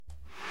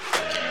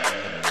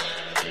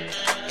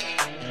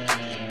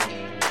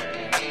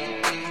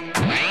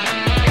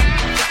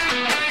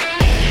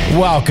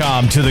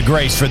Welcome to the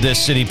Grace for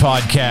This City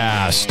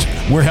podcast.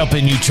 We're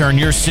helping you turn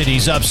your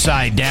cities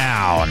upside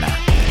down.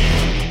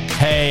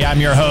 Hey,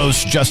 I'm your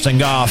host, Justin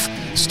Goff.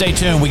 Stay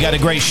tuned. We got a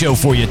great show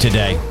for you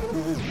today.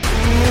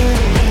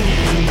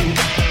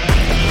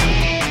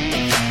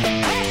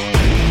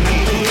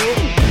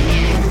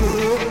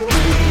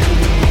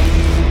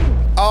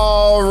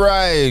 All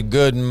right.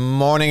 Good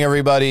morning,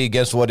 everybody.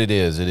 Guess what it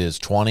is? It is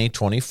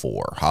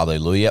 2024.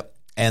 Hallelujah.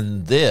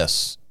 And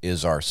this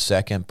is our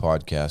second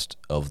podcast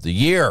of the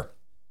year.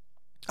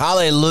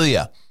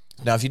 Hallelujah.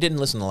 Now, if you didn't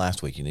listen to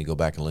last week, you need to go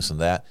back and listen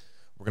to that.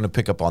 We're going to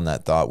pick up on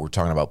that thought. We're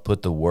talking about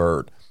put the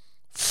word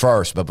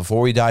first. But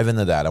before we dive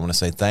into that, I want to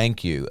say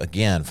thank you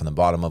again from the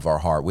bottom of our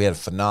heart. We had a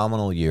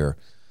phenomenal year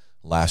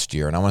last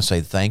year. And I want to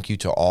say thank you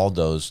to all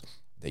those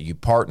that you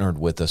partnered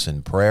with us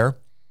in prayer,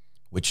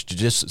 which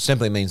just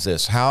simply means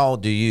this. How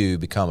do you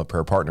become a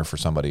prayer partner for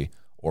somebody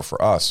or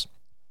for us?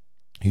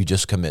 You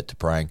just commit to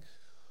praying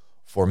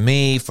for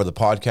me, for the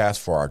podcast,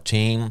 for our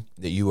team,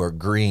 that you are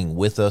agreeing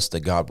with us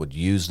that God would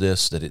use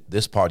this, that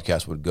this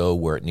podcast would go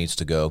where it needs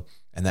to go,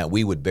 and that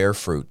we would bear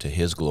fruit to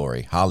his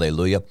glory.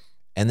 Hallelujah.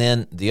 And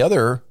then the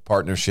other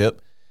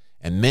partnership,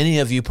 and many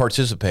of you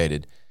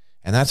participated,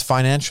 and that's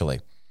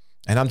financially.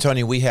 And I'm telling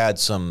you, we had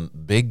some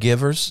big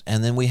givers,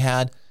 and then we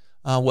had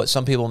what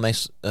some people may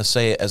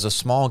say as a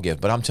small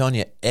gift. But I'm telling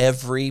you,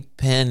 every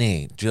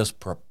penny just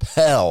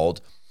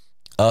propelled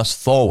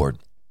us forward.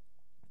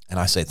 And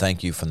I say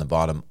thank you from the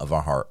bottom of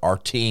our heart. Our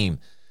team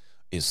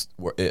is,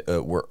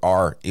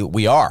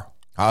 we are,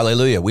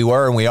 hallelujah, we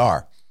were and we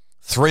are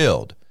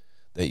thrilled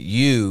that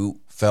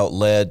you felt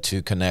led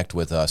to connect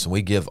with us. And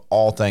we give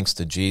all thanks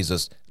to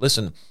Jesus.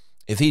 Listen,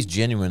 if he's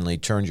genuinely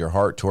turned your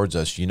heart towards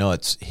us, you know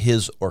it's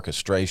his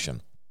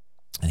orchestration.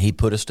 And he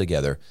put us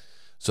together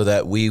so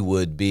that we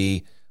would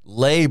be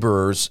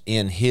laborers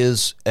in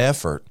his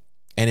effort.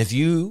 And if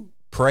you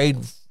prayed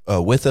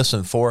with us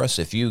and for us,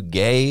 if you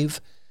gave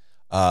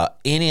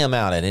any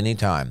amount at any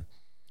time,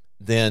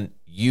 then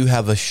you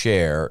have a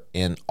share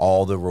in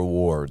all the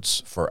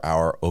rewards for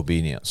our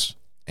obedience.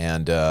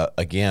 And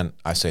again,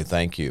 I say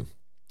thank you.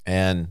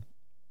 And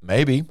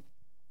maybe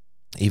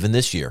even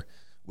this year,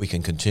 we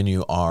can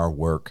continue our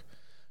work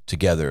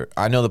together.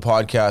 I know the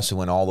podcast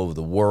went all over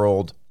the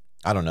world.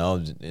 I don't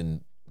know,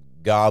 in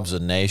gobs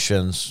of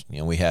nations. You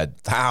know, we had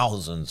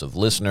thousands of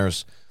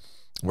listeners.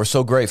 We're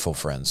so grateful,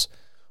 friends,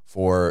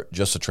 for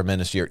just a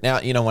tremendous year.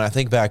 Now, you know, when I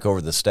think back over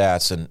the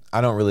stats, and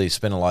I don't really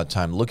spend a lot of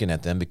time looking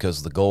at them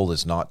because the goal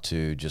is not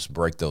to just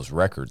break those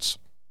records.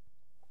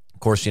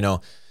 Of course, you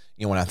know,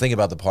 when I think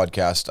about the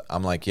podcast,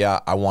 I'm like, yeah,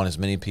 I want as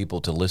many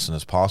people to listen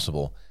as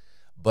possible,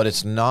 but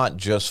it's not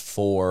just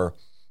for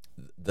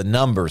the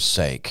numbers'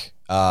 sake.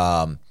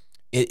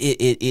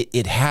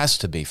 It has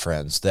to be,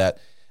 friends, that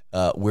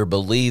we're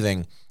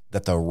believing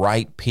that the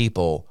right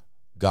people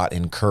got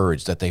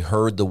encouraged, that they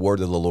heard the word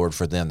of the Lord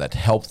for them, that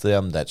helped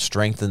them, that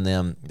strengthened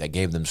them, that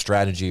gave them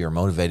strategy or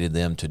motivated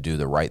them to do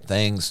the right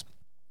things.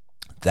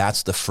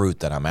 That's the fruit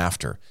that I'm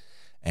after.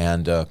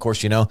 And of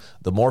course, you know,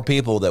 the more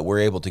people that we're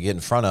able to get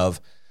in front of,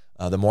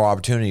 the more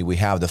opportunity we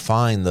have to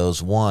find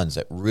those ones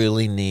that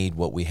really need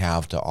what we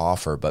have to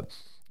offer. But,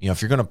 you know,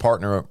 if you're going to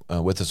partner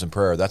with us in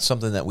prayer, that's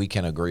something that we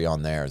can agree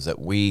on there, is that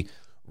we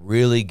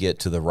really get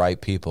to the right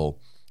people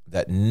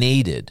that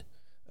needed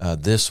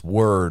this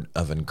word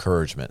of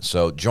encouragement.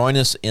 So join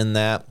us in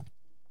that,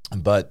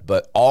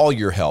 but all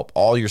your help,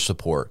 all your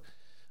support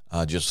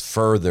just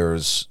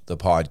furthers the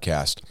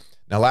podcast.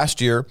 Now, last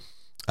year,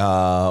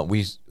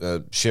 we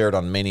shared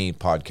on many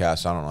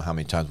podcasts. I don't know how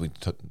many times we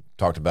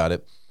talked about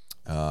it,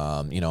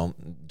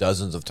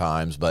 dozens of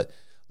times, but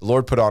the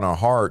Lord put on our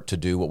heart to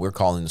do what we're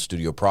calling the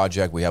studio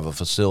project. We have a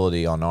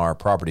facility on our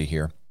property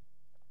here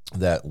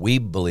that we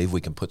believe we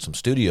can put some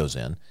studios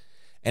in.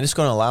 And it's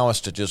going to allow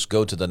us to just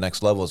go to the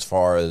next level as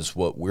far as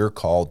what we're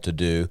called to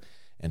do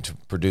and to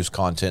produce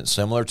content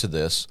similar to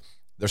this.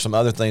 There's some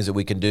other things that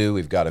we can do.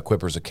 We've got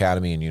Equippers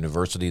Academy and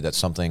University. That's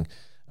something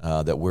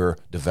that we're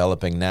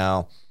developing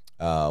now.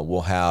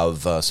 We'll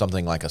have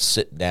something like a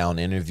sit-down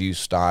interview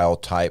style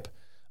type,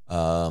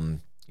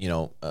 content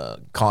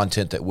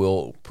that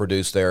we'll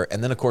produce there.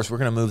 And then, of course, we're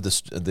going to move the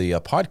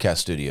podcast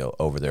studio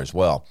over there as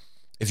well.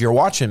 If you're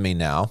watching me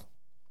now,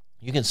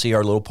 you can see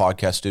our little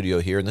podcast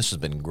studio here, and this has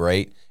been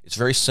great. It's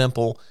very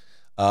simple,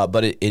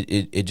 but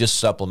it just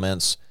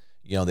supplements,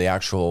 you know, the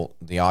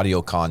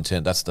audio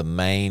content. That's the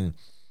main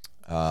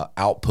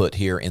output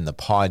here in the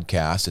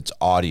podcast. It's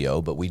audio,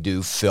 but we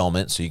do film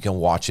it, so you can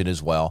watch it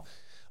as well.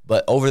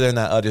 But over there in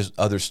that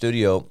other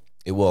studio,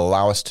 it will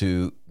allow us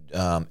to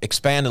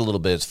expand a little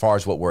bit as far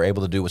as what we're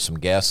able to do with some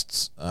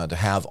guests to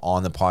have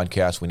on the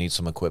podcast. We need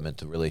some equipment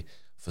to really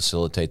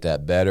facilitate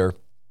that better.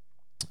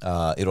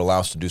 It'll allow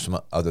us to do some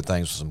other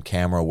things with some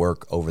camera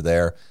work over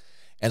there.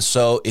 And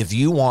so if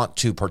you want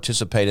to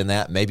participate in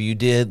that, maybe you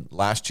did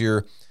last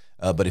year,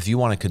 but if you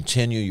want to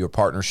continue your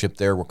partnership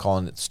there, we're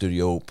calling it the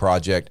Studio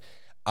Project.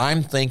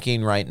 I'm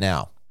thinking right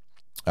now,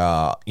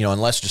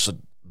 unless just a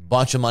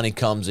bunch of money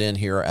comes in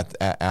here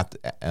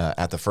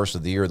at the first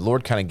of the year, the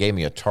Lord kind of gave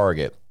me a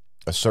target,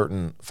 a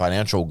certain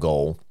financial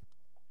goal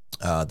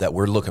that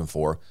we're looking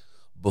for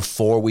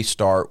before we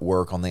start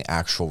work on the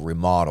actual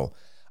remodel.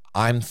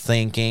 I'm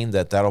thinking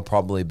that that'll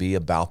probably be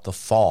about the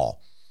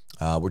fall.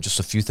 We're just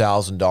a few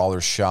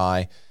 $1,000s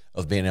shy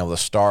of being able to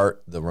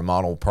start the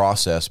remodel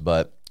process,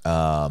 but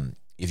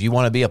if you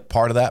want to be a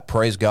part of that,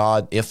 praise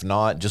God. If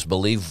not, just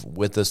believe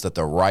with us that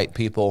the right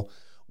people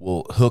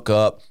will hook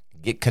up,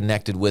 get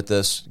connected with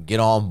us, get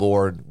on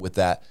board with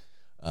that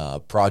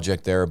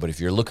project there. But if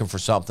you're looking for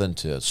something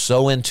to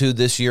sow into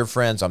this year,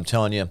 friends, I'm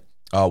telling you,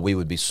 we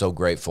would be so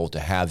grateful to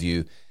have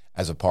you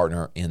as a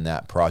partner in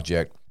that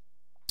project.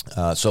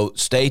 So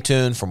stay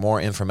tuned for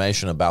more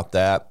information about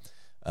that.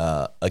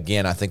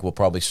 Again, I think we'll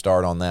probably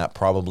start on that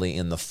probably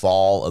in the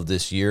fall of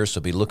this year.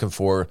 So be looking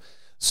for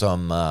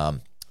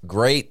some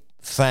great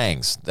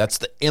things. That's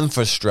the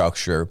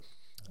infrastructure,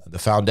 the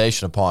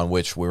foundation upon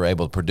which we're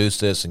able to produce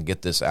this and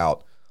get this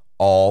out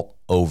all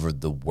over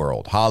the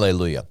world.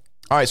 Hallelujah.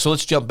 All right, so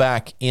let's jump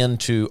back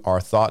into our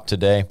thought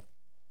today.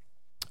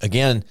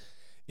 Again,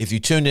 if you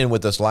tuned in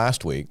with us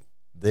last week,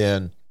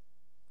 then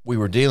we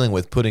were dealing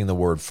with putting the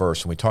word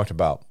first, and we talked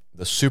about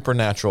the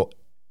supernatural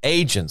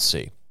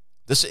agency.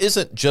 This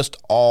isn't just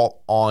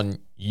all on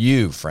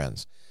you,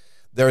 friends.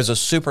 There is a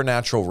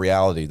supernatural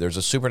reality. There's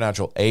a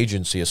supernatural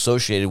agency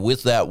associated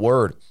with that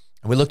word.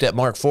 And we looked at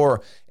Mark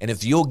 4, and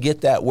if you'll get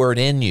that word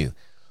in you,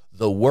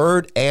 the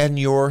word and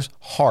your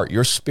heart,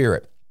 your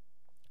spirit,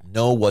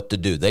 know what to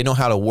do. They know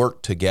how to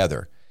work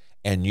together,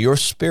 and your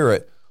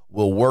spirit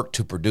will work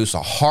to produce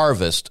a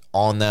harvest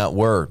on that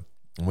word.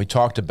 And we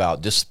talked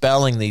about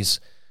dispelling these,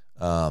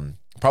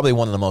 probably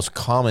one of the most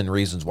common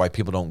reasons why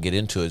people don't get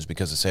into it is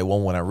because they say,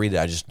 well, when I read it,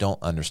 I just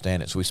don't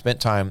understand it. So we spent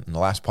time in the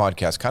last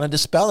podcast kind of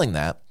dispelling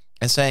that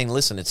and saying,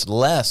 listen, it's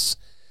less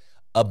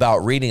about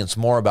reading, it's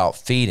more about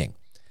feeding.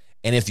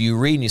 And if you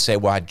read and you say,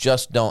 well, I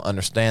just don't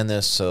understand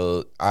this,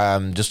 so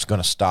I'm just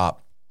going to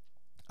stop,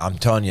 I'm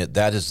telling you,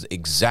 that is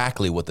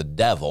exactly what the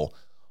devil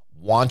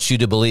wants you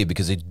to believe,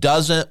 because he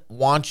doesn't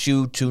want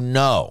you to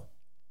know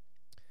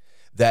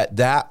that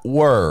that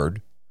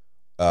word,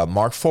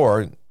 Mark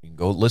 4, you can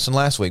go listen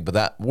last week, but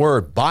that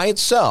word by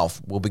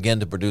itself will begin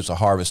to produce a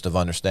harvest of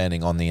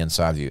understanding on the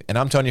inside of you. And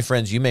I'm telling you,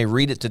 friends, you may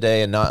read it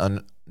today and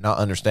not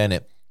understand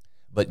it,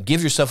 but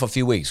give yourself a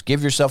few weeks,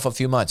 give yourself a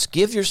few months,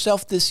 give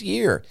yourself this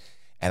year.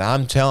 And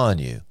I'm telling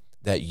you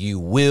that you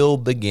will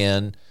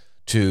begin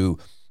to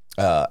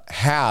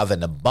have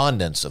an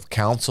abundance of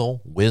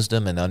counsel,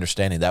 wisdom, and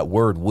understanding. That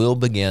word will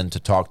begin to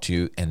talk to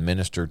you and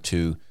minister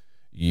to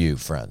you,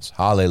 friends.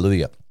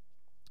 Hallelujah.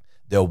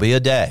 There'll be a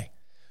day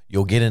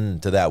you'll get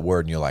into that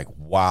word and you're like,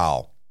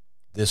 wow,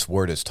 this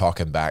word is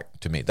talking back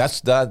to me.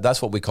 That's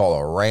what we call a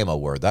rhema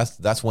word.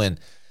 That's when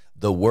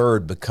the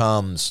word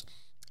becomes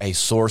a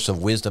source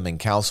of wisdom and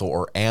counsel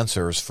or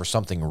answers for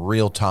something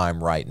real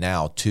time right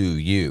now to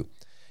you.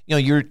 You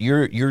know,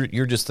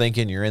 you're just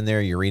thinking, you're in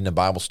there, you're reading a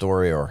Bible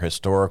story or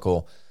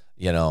historical,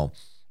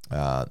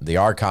 the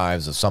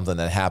archives of something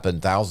that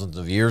happened thousands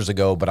of years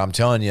ago. But I'm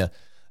telling you,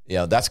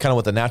 that's kind of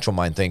what the natural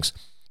mind thinks.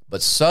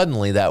 But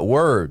suddenly that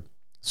word,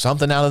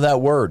 something out of that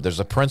word, there's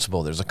a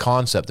principle, there's a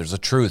concept, there's a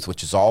truth,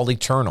 which is all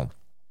eternal.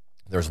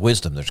 There's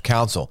wisdom, there's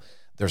counsel,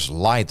 there's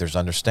light, there's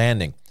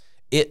understanding.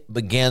 It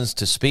begins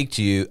to speak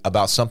to you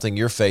about something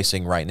you're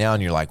facing right now,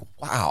 and you're like,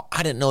 wow,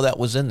 I didn't know that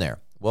was in there.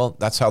 Well,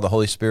 that's how the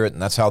Holy Spirit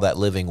and that's how that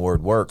living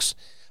word works.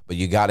 But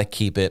you got to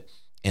keep it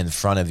in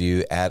front of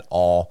you at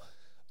all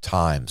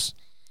times.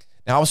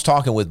 Now, I was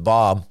talking with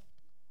Bob,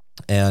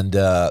 and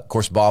of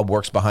course, Bob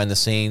works behind the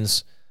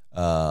scenes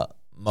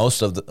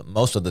most of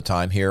the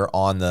time here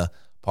on the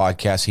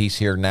podcast. He's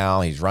here now.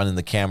 He's running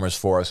the cameras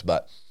for us.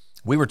 But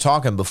we were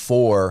talking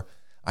before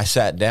I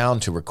sat down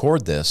to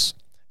record this,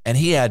 and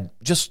he had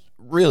just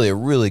really a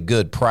really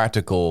good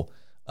practical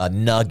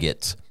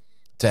nugget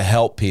to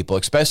help people,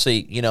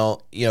 especially,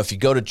 if you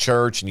go to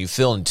church and you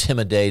feel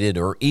intimidated,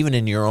 or even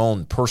in your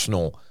own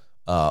personal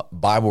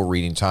Bible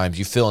reading times,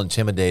 you feel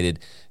intimidated.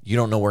 You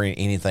don't know where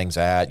anything's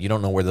at. You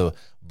don't know where the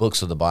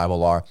books of the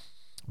Bible are.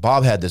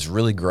 Bob had this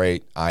really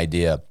great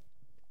idea,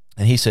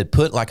 and he said,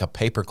 put like a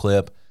paper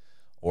clip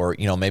or,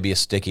 maybe a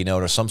sticky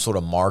note or some sort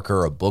of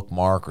marker, a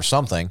bookmark or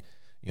something.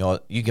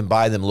 You can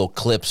buy them little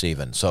clips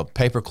even. So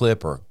paper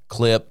clip or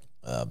clip,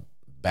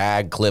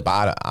 bag clip,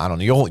 I don't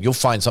know. You'll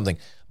find something.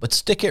 But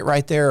stick it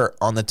right there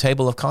on the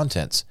table of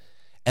contents.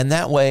 And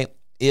that way,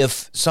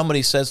 if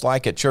somebody says,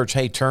 like at church,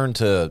 hey, turn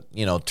to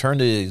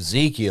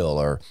Ezekiel,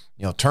 or,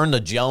 turn to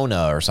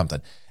Jonah or something,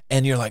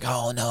 and you're like,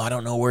 oh, no, I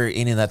don't know where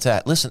any of that's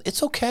at. Listen,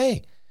 it's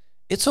okay.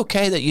 It's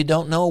okay that you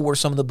don't know where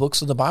some of the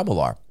books of the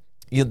Bible are.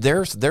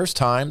 There's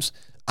times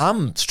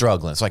I'm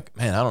struggling. It's like,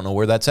 man, I don't know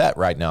where that's at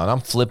right now. And I'm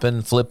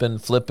flipping.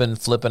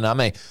 I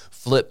may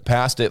flip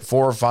past it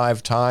 4 or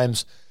 5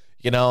 times,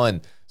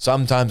 and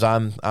sometimes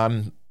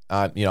I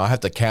have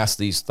to cast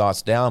these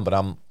thoughts down, but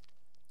I'm,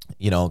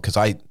 because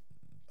I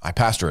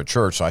pastor a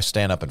church, so I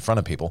stand up in front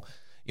of people,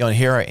 and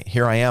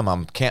here I am.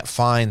 I can't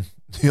find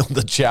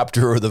the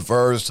chapter or the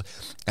verse,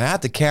 and I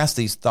have to cast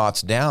these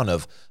thoughts down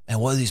of, man,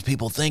 what are these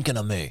people thinking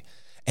of me?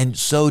 And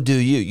so do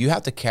you. You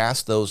have to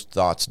cast those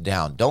thoughts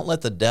down. Don't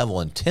let the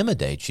devil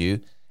intimidate you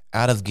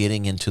out of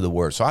getting into the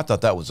Word. So I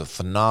thought that was a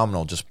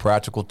phenomenal, just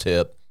practical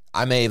tip.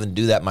 I may even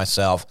do that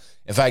myself.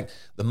 In fact,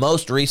 the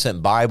most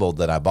recent Bible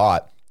that I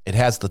bought, it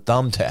has the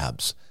thumb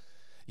tabs.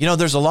 You know,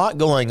 there's a lot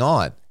going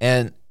on,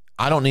 and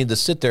I don't need to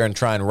sit there and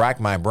try and rack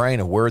my brain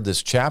of where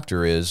this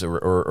chapter is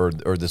or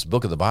this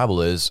book of the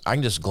Bible is. I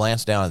can just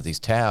glance down at these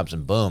tabs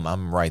and boom,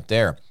 I'm right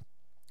there.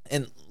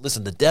 And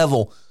listen, the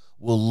devil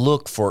will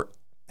look for,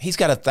 he's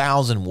got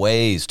 1,000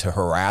 ways to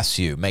harass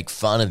you, make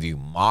fun of you,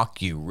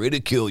 mock you,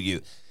 ridicule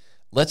you.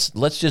 Let's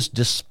just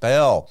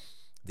dispel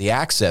the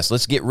access.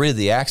 Let's get rid of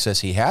the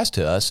access he has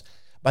to us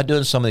by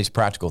doing some of these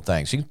practical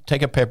things. You can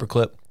take a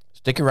paperclip,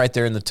 stick it right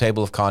there in the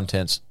table of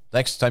contents.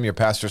 Next time your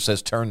pastor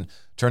says turn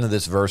to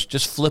this verse,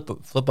 just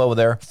flip over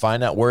there,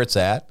 find out where it's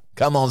at.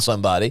 Come on,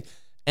 somebody,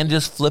 and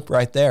just flip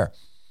right there.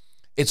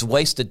 It's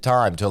wasted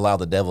time to allow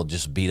the devil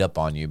just beat up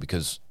on you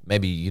because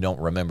maybe you don't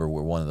remember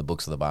where one of the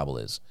books of the Bible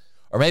is.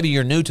 Or maybe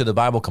you're new to the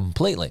Bible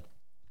completely.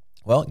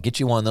 Well, get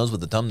you one of those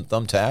with the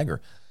thumb tag,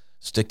 or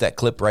stick that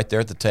clip right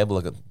there at the table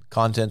of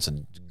contents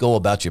and go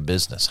about your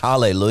business.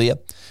 Hallelujah.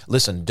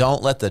 Listen,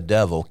 don't let the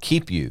devil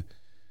keep you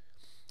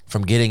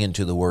from getting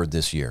into the Word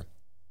this year.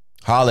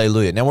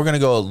 Hallelujah. Now we're going to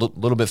go a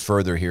little bit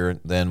further here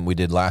than we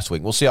did last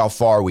week. We'll see how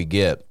far we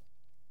get.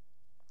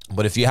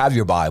 But if you have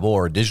your Bible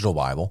or a digital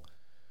Bible,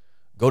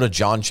 go to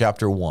John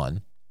chapter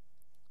 1.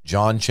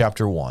 John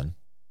chapter 1.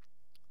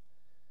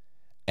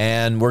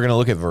 And we're going to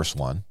look at verse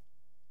 1.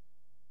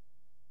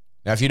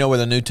 Now, if you know where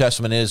the New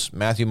Testament is,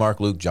 Matthew, Mark,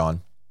 Luke,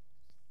 John.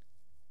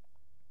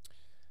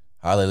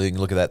 Hallelujah. You can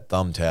look at that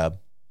thumb tab.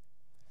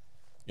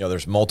 You know,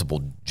 there's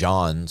multiple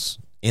Johns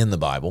in the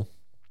Bible.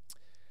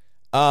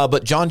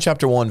 But John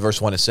chapter 1, verse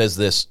 1, it says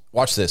this.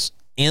 Watch this.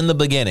 In the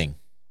beginning.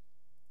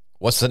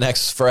 What's the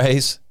next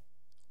phrase?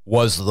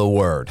 Was the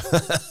Word.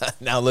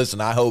 Now, listen,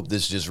 I hope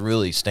this just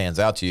really stands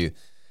out to you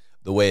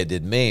the way it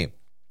did me.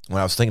 When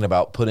I was thinking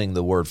about putting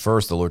the Word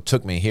first, the Lord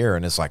took me here,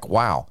 and it's like,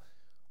 wow,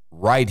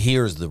 right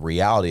here is the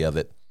reality of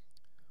it.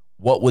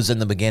 What was in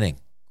the beginning?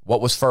 What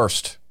was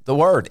first? The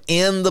Word.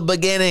 In the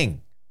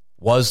beginning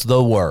was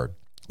the Word.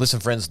 Listen,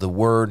 friends, the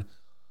Word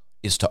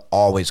is to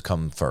always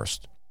come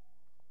first.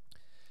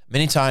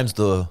 Many times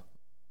the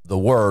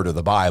Word or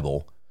the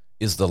Bible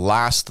is the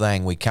last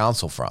thing we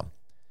counsel from.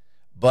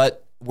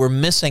 But we're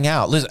missing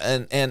out.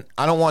 Listen, and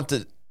I don't want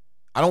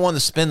to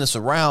spin this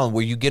around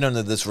where you get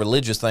into this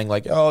religious thing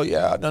like, oh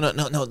yeah, no.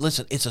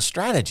 Listen, it's a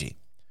strategy.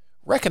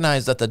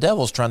 Recognize that the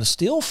devil's trying to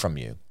steal from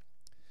you.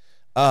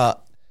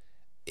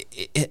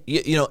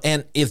 You know,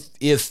 and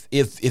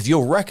if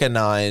you'll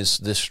recognize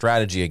this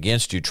strategy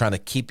against you, trying to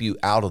keep you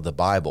out of the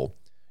Bible,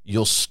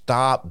 you'll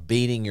stop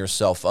beating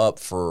yourself up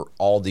for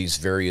all these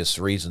various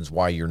reasons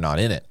why you're not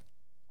in it.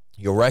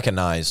 You'll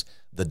recognize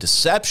the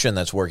deception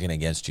that's working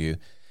against you,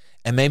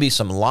 and maybe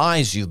some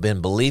lies you've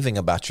been believing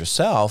about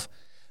yourself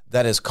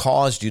that has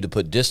caused you to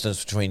put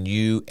distance between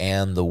you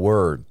and the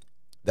Word.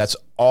 That's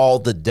all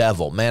the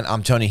devil. Man,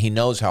 I'm telling you, he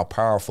knows how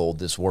powerful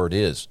this Word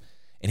is.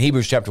 In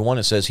Hebrews chapter 1,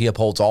 it says he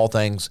upholds all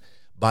things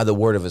by the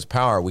word of his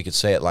power. We could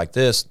say it like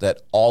this,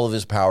 that all of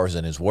his power is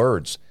in his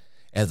words.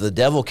 And if the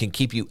devil can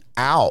keep you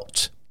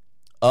out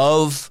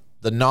of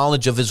the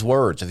knowledge of his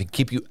words, if he can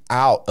keep you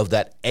out of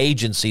that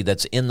agency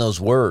that's in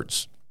those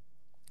words,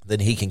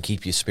 then he can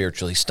keep you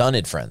spiritually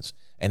stunted, friends,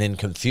 and in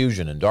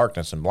confusion and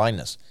darkness and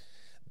blindness.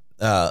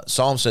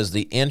 Psalm says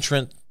the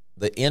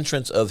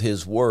entrance of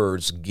his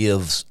words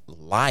gives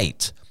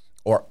light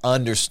or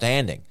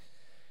understanding.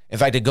 In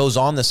fact, it goes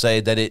on to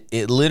say that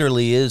it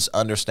literally is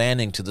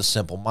understanding to the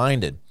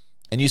simple-minded.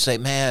 And you say,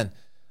 man,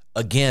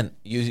 again,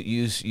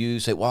 you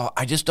say, well,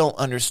 I just don't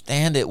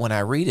understand it when I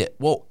read it.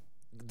 Well,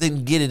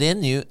 then get it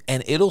in you,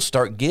 and it'll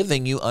start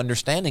giving you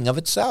understanding of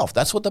itself.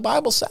 That's what the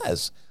Bible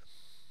says.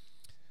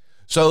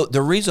 So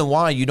the reason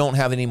why you don't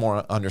have any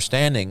more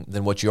understanding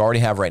than what you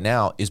already have right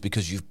now is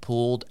because you've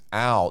pulled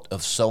out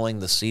of sowing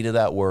the seed of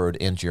that word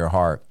into your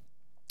heart,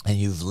 and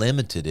you've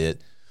limited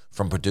it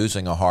from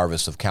producing a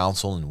harvest of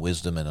counsel and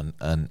wisdom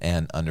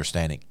and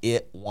understanding.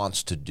 It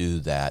wants to do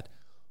that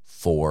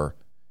for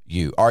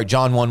you. All right,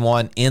 John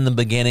 1:1, in the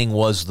beginning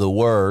was the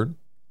Word,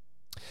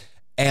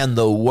 and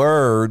the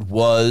Word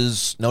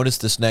was, notice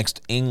this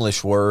next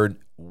English word,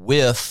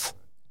 with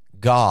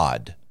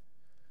God.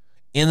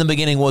 In the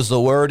beginning was the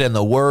Word, and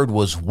the Word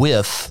was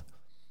with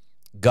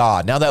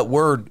God. Now that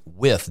word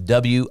with,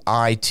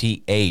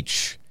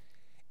 W-I-T-H,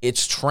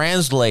 it's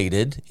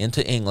translated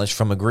into English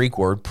from a Greek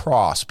word,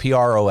 pros,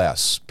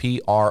 P-R-O-S,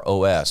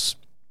 P-R-O-S.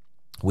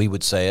 We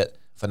would say it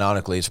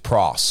phonetically as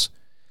pros.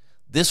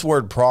 This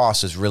word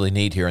pros is really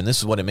neat here, and this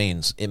is what it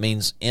means. It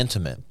means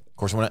intimate. Of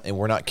course,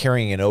 we're not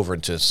carrying it over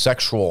into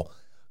sexual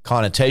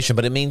connotation,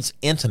 but it means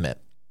intimate.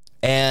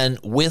 And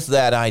with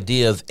that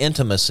idea of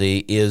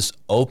intimacy is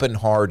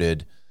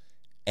open-hearted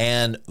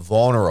and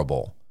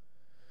vulnerable.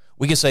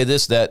 We can say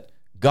this, that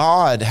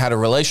God had a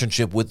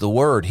relationship with the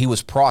Word. He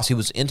was pros. He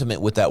was intimate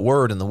with that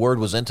Word, and the Word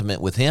was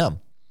intimate with him.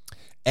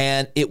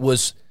 And it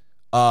was,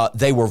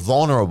 they were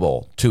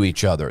vulnerable to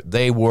each other.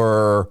 They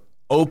were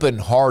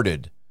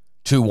open-hearted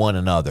to one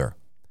another.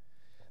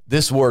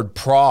 This word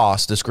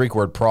pros, this Greek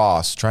word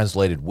pros,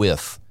 translated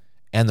with,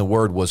 and the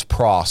word was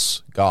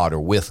pros, God, or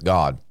with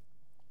God.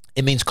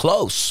 It means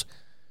close.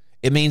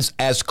 It means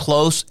as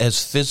close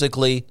as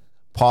physically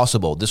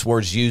possible. This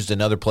word's used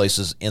in other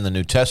places in the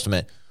New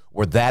Testament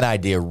where that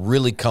idea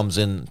really comes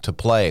into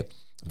play,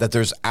 that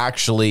there's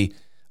actually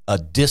a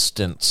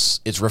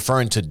distance. It's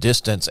referring to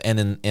distance,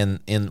 and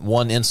in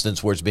one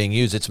instance where it's being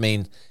used, it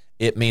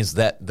means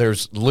that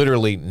there's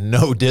literally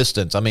no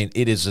distance. I mean,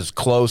 it is as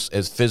close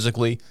as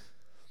physically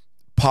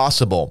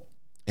possible.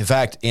 In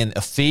fact, in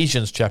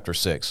Ephesians chapter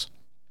 6,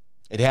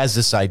 it has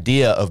this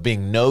idea of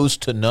being nose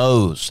to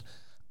nose,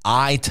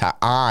 eye to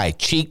eye,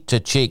 cheek to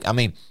cheek. I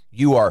mean,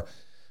 you are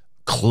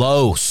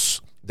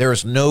close. There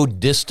is no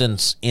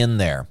distance in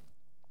there.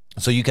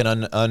 So you can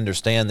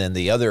understand then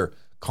the other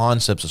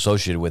concepts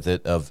associated with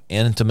it of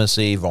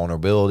intimacy,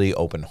 vulnerability,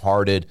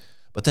 open-hearted,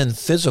 but then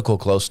physical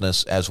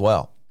closeness as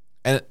well.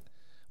 And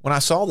when I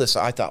saw this,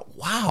 I thought,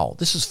 wow,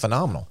 this is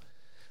phenomenal.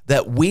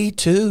 That we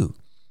too,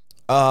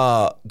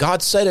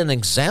 God set an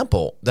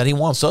example that he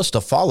wants us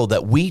to follow,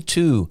 that we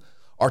too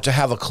are to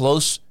have a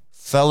close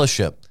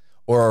fellowship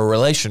or a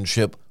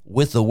relationship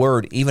with the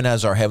Word, even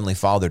as our Heavenly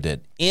Father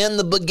did. In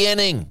the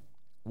beginning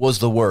was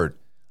the Word.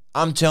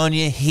 I'm telling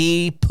you,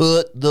 he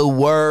put the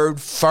Word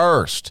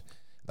first.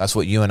 That's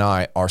what you and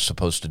I are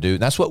supposed to do.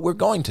 That's what we're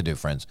going to do,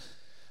 friends.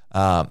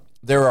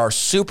 There are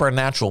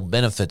supernatural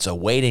benefits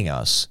awaiting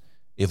us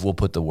if we'll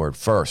put the Word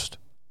first.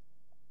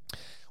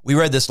 We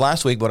read this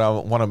last week, but I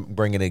want to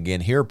bring it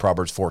again here,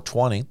 Proverbs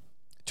 4:20.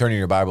 Turning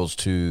your Bibles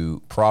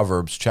to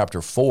Proverbs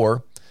chapter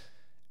 4.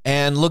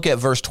 And look at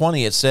verse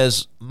 20. It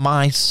says,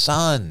 "My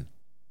son,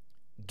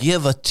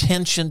 give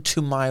attention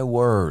to my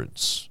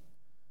words."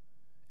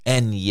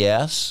 And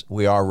yes,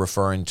 we are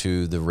referring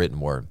to the written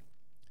word.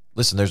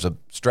 Listen, there's a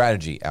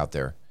strategy out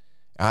there.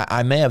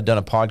 I may have done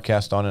a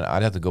podcast on it.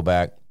 I'd have to go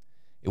back.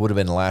 It would have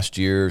been last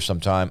year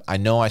sometime. I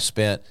know I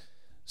spent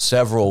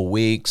several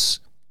weeks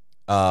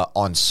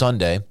on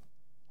Sunday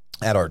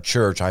at our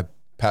church. I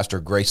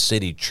pastor Grace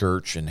City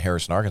Church in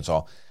Harrison,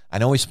 Arkansas. I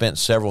know we spent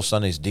several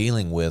Sundays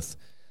dealing with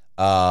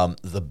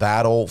the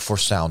battle for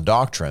sound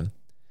doctrine.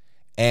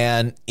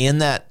 And in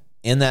that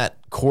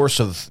course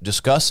of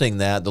discussing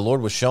that, the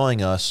Lord was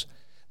showing us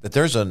that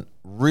there's a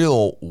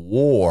real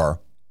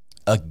war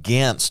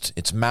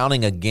it's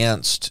mounting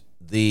against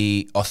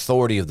the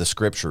authority of the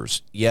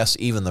Scriptures. Yes,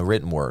 even the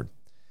written word.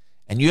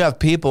 And you have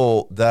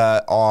people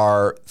that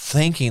are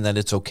thinking that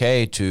it's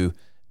okay to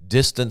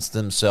distance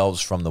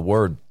themselves from the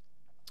word.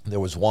 There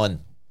was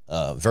one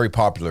very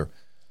popular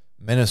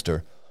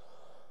minister,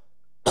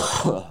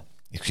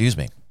 excuse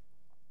me,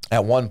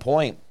 at one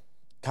point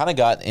kind of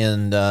got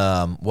in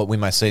what we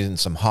might say in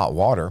some hot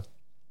water.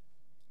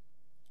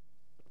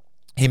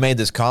 He made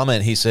this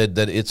comment. He said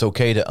that it's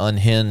okay to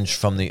unhinge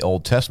from the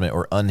Old Testament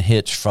or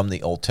unhitch from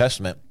the Old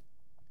Testament.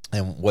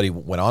 And what he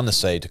went on to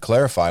say, to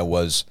clarify,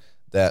 was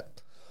that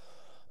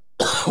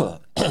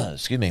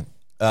excuse me,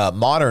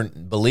 modern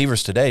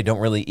believers today don't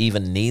really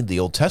even need the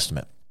Old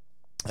Testament,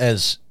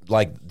 as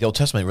like the Old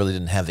Testament really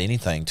didn't have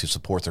anything to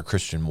support their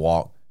Christian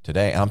walk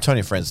today. And I'm telling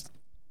you, friends,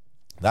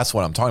 that's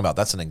what I'm talking about.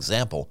 That's an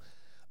example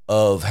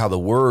of how the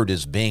word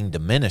is being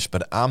diminished.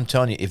 But I'm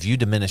telling you, if you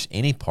diminish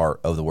any part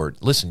of the word,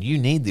 listen, you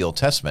need the Old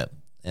Testament.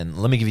 And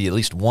let me give you at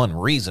least one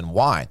reason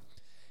why.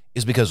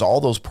 Is because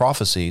all those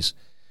prophecies,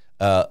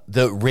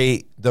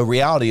 the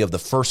reality of the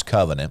first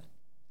covenant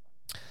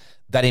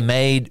that he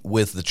made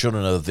with the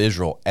children of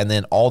Israel, and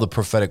then all the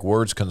prophetic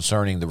words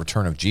concerning the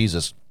return of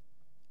Jesus,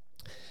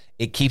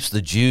 it keeps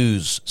the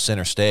Jews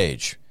center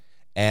stage.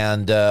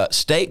 And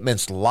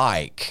statements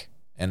like,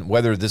 and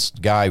whether this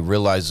guy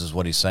realizes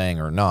what he's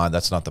saying or not,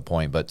 that's not the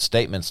point, but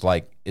statements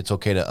like it's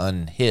okay to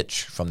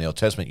unhitch from the Old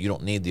Testament, you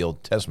don't need the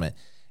Old Testament,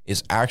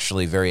 is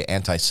actually very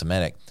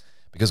anti-Semitic,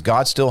 because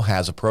God still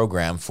has a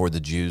program for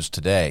the Jews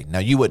today. Now,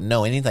 you wouldn't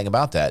know anything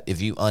about that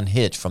if you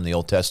unhitch from the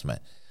Old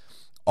Testament.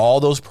 All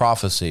those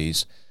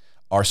prophecies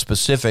are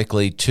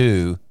specifically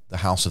to the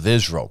house of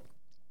Israel,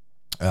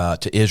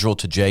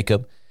 to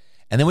Jacob.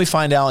 And then we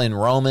find out in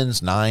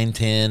Romans 9,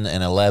 10,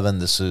 and 11,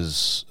 this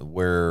is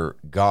where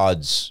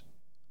God's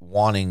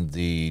wanting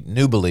the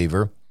new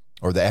believer,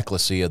 or the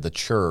ecclesia, the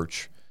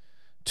church,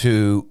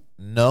 to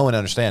know and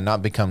understand,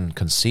 not become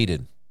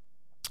conceited,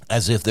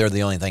 as if they're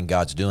the only thing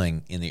God's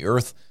doing in the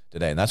earth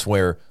today. And that's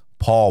where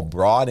Paul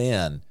brought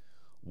in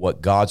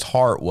what God's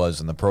heart was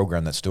in the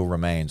program that still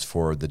remains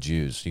for the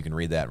Jews. You can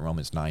read that in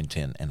Romans 9,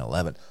 10, and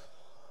 11.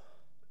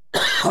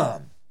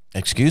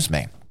 Excuse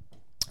me.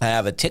 I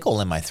have a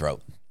tickle in my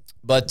throat.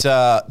 But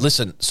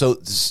listen, so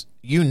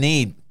you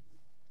need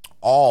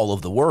all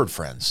of the word,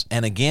 friends.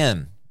 And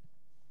again,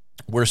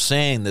 we're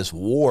seeing this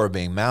war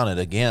being mounted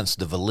against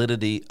the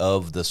validity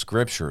of the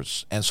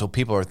Scriptures. And so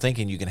people are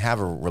thinking you can have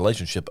a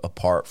relationship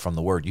apart from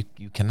the word.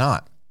 You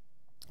cannot.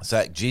 In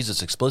fact,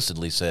 Jesus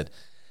explicitly said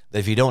that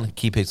if you don't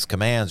keep his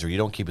commands or you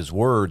don't keep his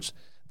words,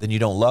 then you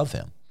don't love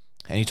him.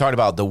 And he talked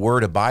about the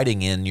word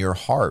abiding in your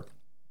heart.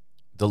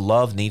 The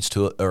love needs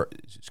to,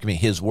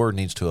 his word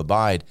needs to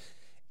abide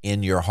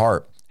in your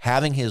heart.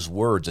 Having his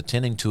words,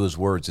 attending to his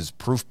words, is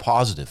proof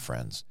positive,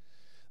 friends,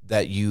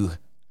 that you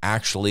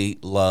actually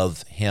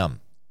love him.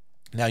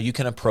 Now, you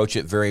can approach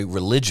it very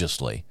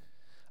religiously.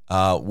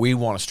 We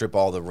want to strip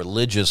all the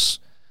religious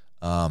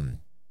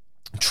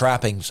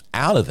trappings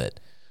out of it.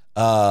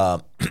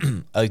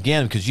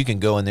 Again, because you can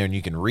go in there and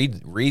you can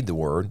read the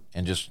word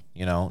and just,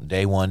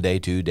 day 1, day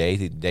 2,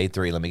 day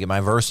 3, let me get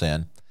my verse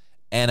in,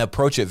 and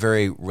approach it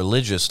very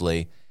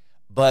religiously.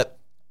 But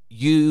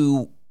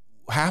you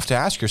have to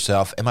ask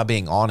yourself, am I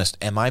being honest?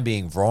 Am I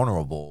being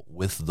vulnerable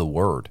with the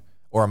word?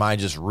 Or am I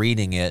just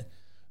reading it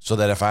so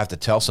that if I have to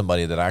tell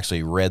somebody that I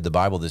actually read the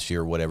Bible this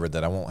year or whatever,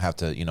 that I won't have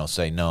to,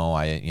 say, no,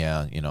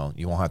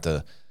 you won't have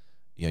to,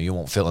 you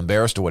won't feel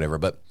embarrassed or whatever.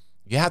 But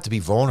you have to be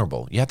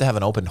vulnerable. You have to have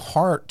an open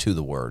heart to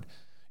the word.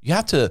 You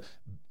have to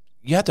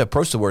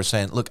approach the word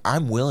saying, look,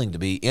 I'm willing to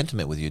be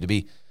intimate with you, to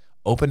be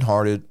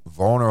open-hearted,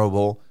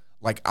 vulnerable.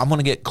 Like, I'm going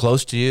to get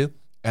close to you,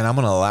 and I'm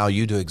going to allow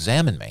you to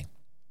examine me.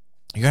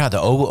 You're going to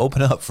have to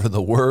open up for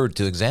the word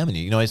to examine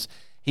you.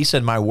 He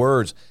said, my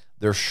words,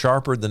 they're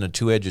sharper than a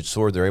two-edged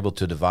sword. They're able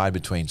to divide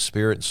between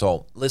spirit and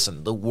soul.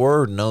 Listen, the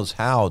word knows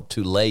how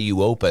to lay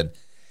you open,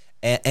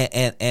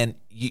 and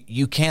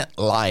you can't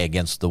lie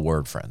against the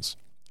word, friends.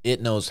 It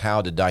knows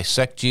how to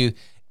dissect you.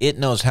 It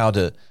knows how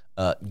to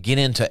get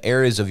into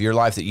areas of your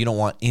life that you don't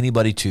want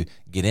anybody to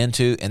get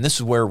into. And this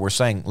is where we're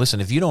saying, listen,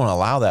 if you don't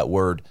allow that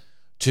word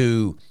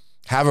to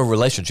have a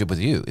relationship with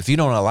you, if you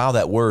don't allow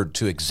that word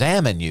to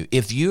examine you,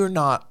 if you're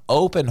not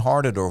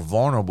open-hearted or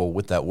vulnerable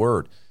with that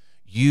word,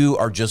 you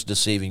are just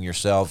deceiving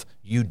yourself.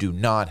 You do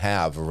not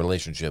have a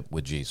relationship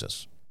with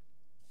Jesus.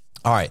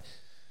 All right,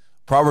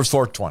 Proverbs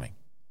 4:20.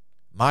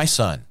 My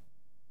son,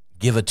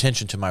 give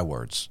attention to my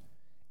words.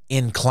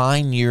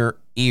 Incline your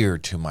ear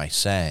to my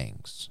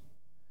sayings.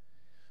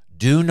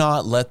 Do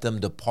not let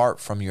them depart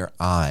from your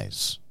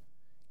eyes.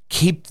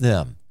 Keep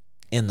them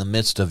in the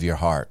midst of your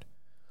heart,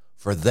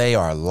 for they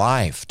are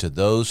life to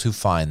those who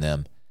find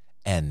them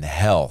and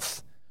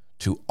health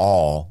to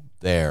all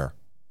their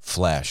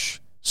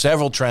flesh.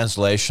 Several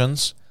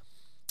translations,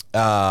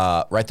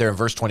 right there in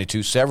verse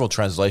 22, several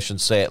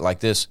translations say it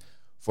like this: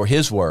 for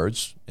his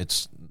words,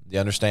 it's the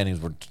understanding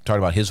is we're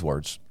talking about his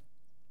words.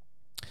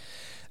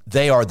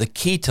 They are the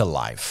key to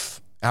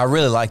life. I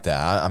really like that.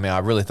 I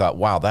really thought,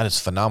 wow, that is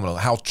phenomenal.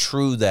 How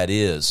true that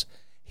is.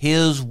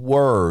 His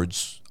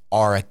words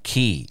are a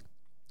key.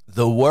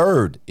 The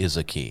word is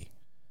a key.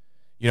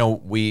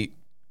 We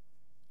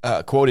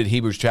quoted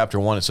Hebrews chapter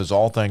 1. It says,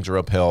 all things are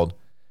upheld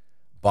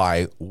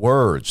by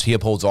words. He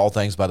upholds all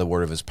things by the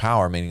word of his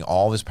power, meaning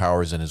all of his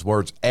power is in his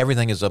words.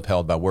 Everything is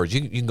upheld by words.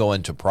 You can go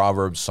into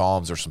Proverbs,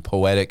 Psalms, or some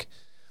poetic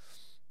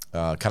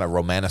kind of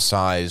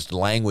romanticized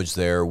language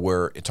there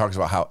where it talks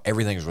about how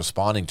everything is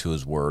responding to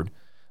his word.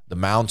 The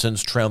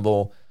mountains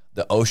tremble.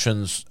 The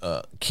oceans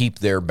keep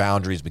their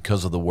boundaries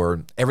because of the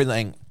word.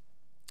 Everything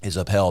is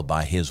upheld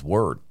by his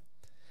word.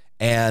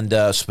 And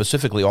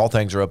specifically, all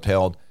things are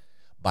upheld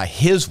by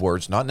his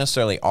words, not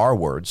necessarily our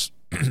words,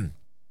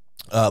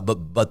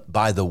 but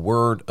by the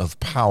word of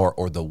power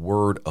or the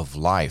word of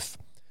life.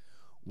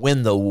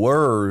 When the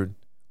word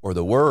or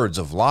the words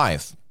of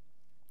life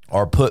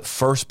are put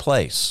first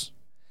place,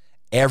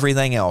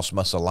 everything else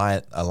must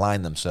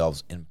align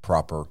themselves in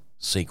proper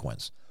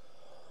sequence.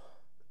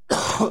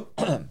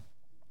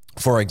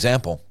 For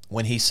example,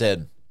 when he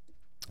said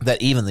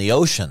that even the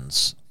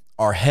oceans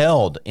are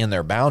held in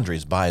their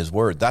boundaries by his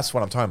word, that's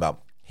what I'm talking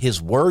about.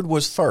 His word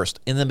was first.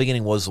 In the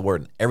beginning was the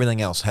word.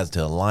 Everything else has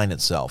to align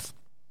itself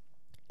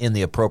in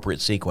the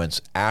appropriate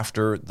sequence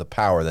after the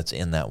power that's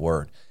in that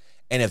word.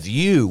 And if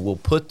you will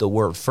put the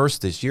word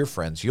first this year,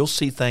 friends, you'll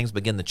see things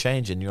begin to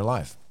change in your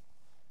life.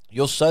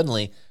 You'll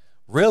suddenly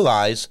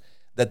realize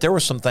that there were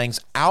some things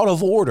out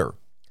of order,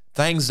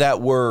 things that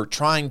were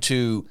trying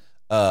to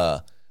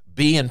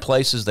be in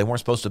places they weren't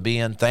supposed to be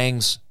in,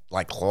 things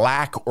like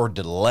lack or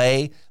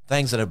delay,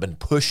 things that have been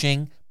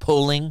pushing,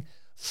 pulling,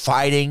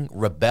 fighting,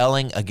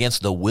 rebelling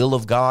against the will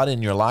of God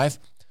in your life.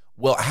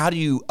 Well, how do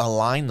you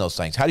align those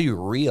things? How do you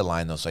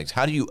realign those things?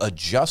 How do you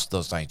adjust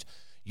those things?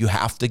 You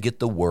have to get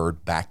the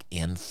word back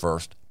in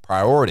first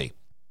priority.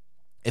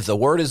 If the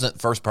word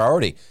isn't first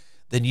priority,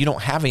 then you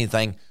don't have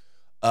anything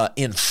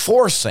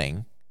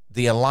enforcing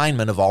the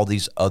alignment of all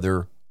these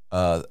other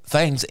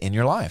things in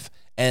your life.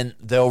 And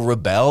they'll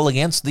rebel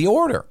against the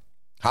order.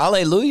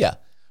 Hallelujah.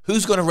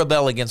 Who's going to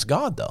rebel against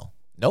God, though?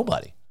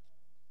 Nobody.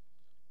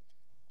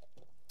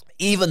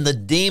 Even the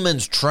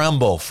demons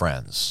tremble,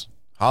 friends.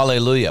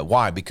 Hallelujah.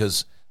 Why?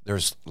 Because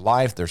there's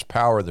life, there's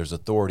power, there's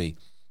authority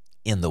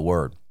in the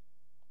word.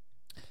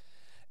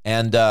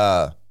 And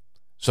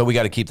so we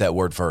got to keep that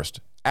word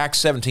first. Acts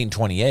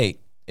 17:28,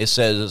 it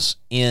says,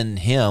 in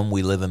him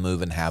we live and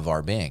move and have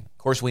our being. Of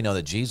course, we know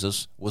that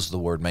Jesus was the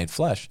word made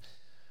flesh.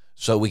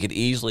 So we could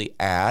easily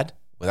add,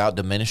 without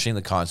diminishing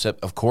the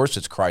concept, of course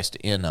it's Christ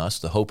in us,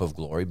 the hope of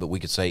glory, but we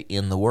could say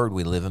in the word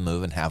we live and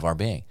move and have our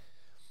being.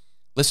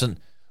 Listen,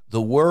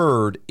 the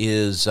word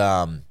is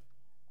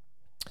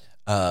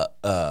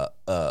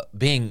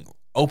being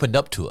opened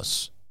up to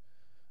us.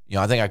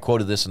 I think I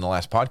quoted this in the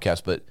last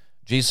podcast, but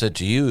Jesus said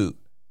to you,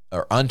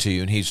 or unto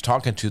you, and he's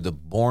talking to the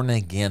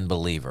born-again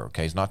believer,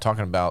 okay? He's not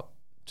talking about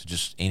to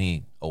just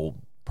any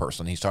old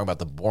person. He's talking about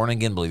the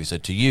born-again believer. He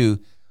said, to you,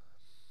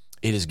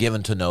 it is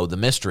given to know the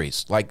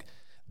mysteries. Like,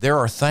 there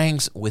are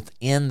things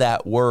within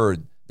that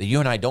word that you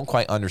and I don't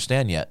quite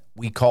understand yet.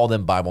 We call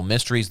them Bible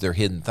mysteries. They're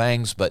hidden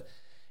things, but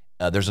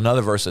there's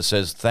another verse that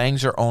says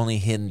things are only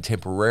hidden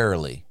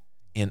temporarily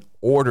in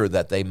order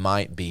that they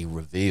might be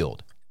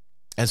revealed.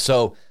 And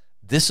so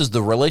this is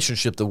the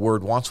relationship the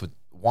word wants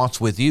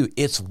with you.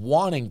 It's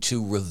wanting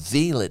to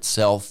reveal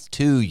itself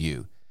to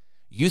you.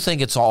 You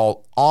think it's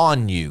all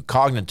on you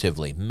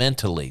cognitively,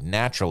 mentally,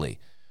 naturally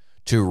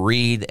to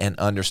read and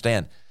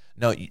understand.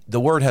 No, the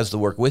word has to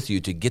work with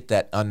you to get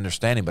that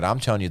understanding, but I'm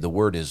telling you, the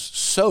word is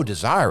so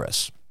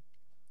desirous.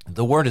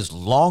 The word is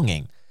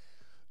longing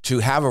to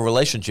have a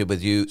relationship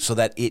with you so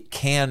that it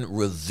can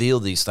reveal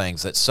these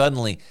things, that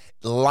suddenly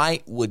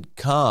light would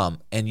come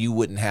and you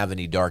wouldn't have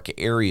any dark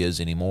areas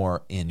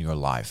anymore in your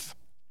life.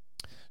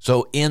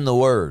 So in the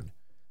word,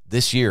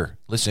 this year,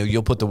 listen,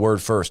 you'll put the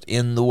word first.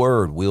 In the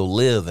word, we'll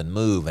live and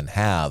move and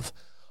have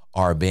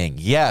our being.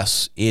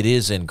 Yes, it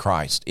is in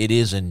Christ. It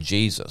is in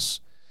Jesus.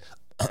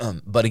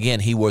 But again,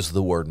 he was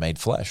the word made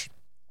flesh.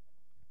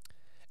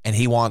 And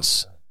he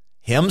wants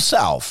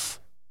himself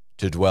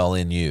to dwell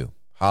in you.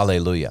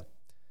 Hallelujah.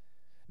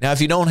 Now, if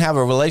you don't have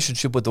a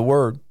relationship with the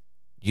word,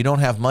 you don't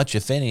have much,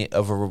 if any,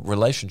 of a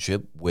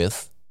relationship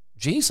with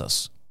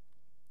Jesus.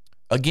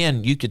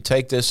 Again, you could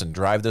take this and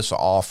drive this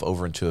off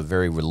over into a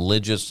very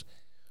religious,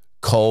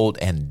 cold,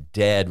 and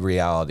dead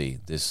reality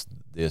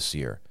this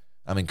year.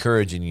 I'm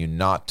encouraging you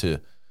not to,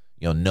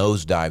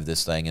 nosedive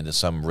this thing into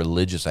some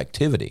religious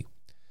activity.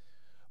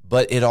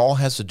 But it all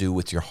has to do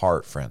with your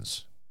heart,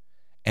 friends.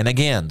 And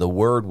again, the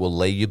word will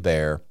lay you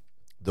bare.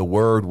 The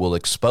word will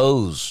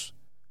expose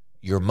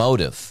your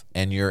motive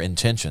and your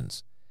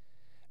intentions.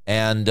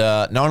 And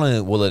not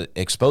only will it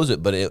expose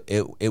it, but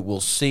it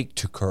will seek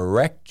to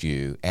correct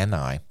you and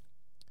I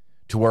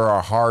to where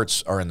our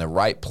hearts are in the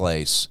right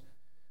place,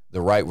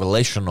 the right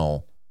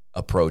relational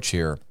approach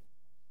here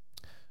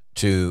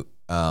to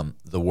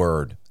the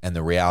word and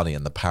the reality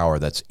and the power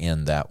that's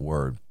in that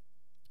word.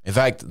 In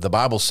fact, the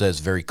Bible says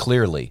very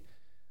clearly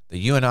that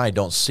you and I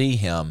don't see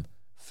him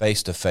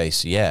face to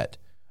face yet,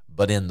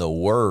 but in the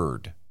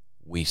word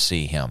we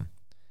see him.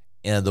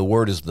 And the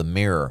word is the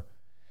mirror.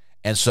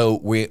 And so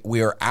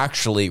we are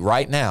actually,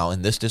 right now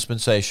in this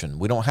dispensation,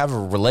 we don't have a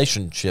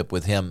relationship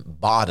with him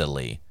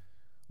bodily.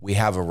 We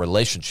have a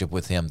relationship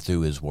with him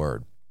through his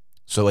word.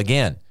 So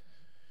again,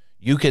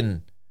 you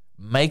can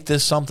make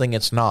this something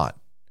it's not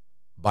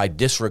by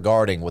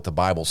disregarding what the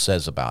Bible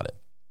says about it.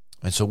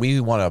 And so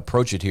we want to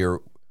approach it here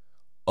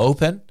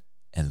open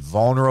and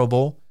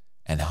vulnerable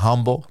and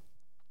humble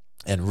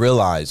and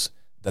realize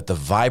that the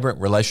vibrant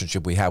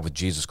relationship we have with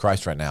Jesus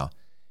Christ right now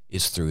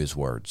is through his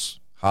words.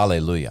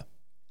 Hallelujah.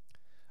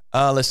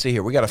 Let's see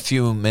here. We got a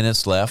few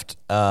minutes left.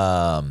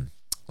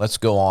 Let's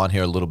go on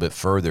here a little bit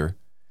further.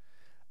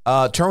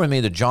 Turn with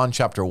me to John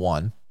chapter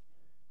 1.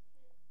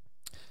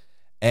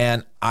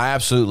 And I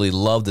absolutely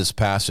love this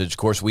passage. Of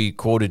course, we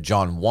quoted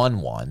John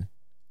 1:1.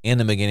 In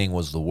the beginning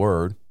was the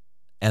Word,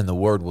 and the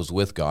Word was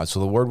with God. So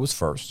the Word was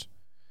first.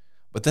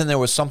 But then there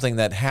was something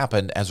that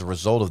happened as a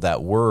result of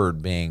that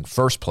Word being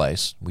first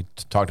place. We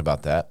talked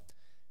about that.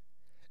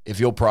 If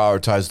you'll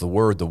prioritize the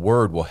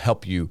Word will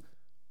help you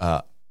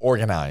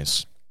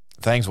organize.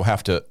 Things will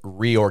have to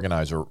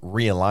reorganize or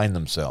realign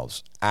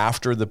themselves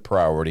after the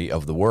priority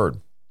of the Word.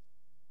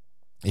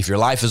 If your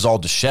life is all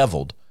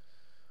disheveled,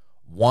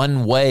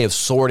 one way of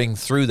sorting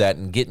through that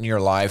and getting your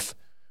life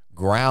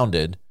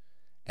grounded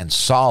and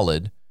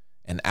solid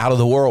and out of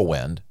the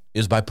whirlwind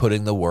is by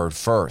putting the Word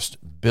first.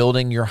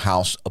 Building your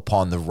house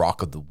upon the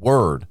rock of the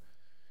Word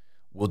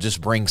will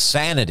just bring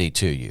sanity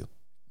to you,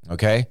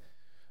 okay?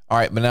 All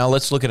right, but now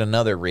let's look at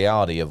another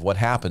reality of what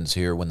happens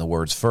here when the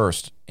Word's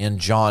first. In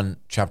John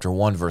chapter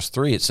 1, verse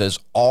 3, it says,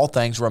 all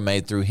things were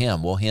made through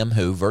him. Well, him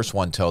who? Verse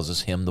 1 tells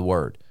us him, the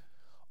Word.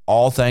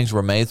 All things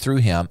were made through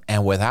him,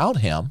 and without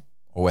him,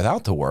 or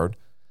without the Word,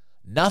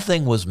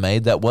 nothing was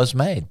made that was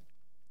made.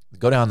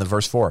 Go down to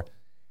verse 4.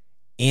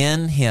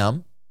 In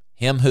him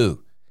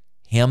who?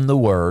 Him, the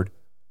Word,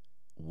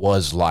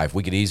 was life.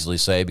 We could easily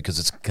say, because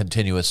it's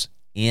continuous,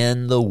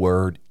 in the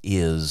Word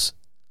is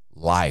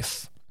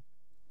life.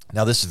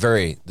 Now, this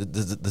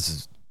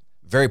is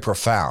very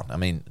profound. I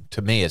mean,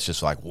 to me, it's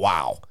just like,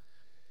 wow.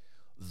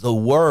 The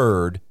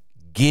Word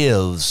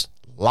gives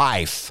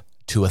life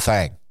to a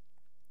thing.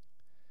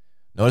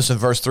 Notice in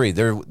verse 3,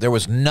 there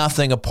was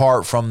nothing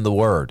apart from the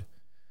Word.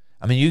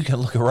 I mean, you can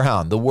look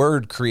around. The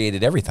Word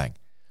created everything.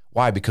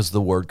 Why? Because the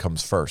Word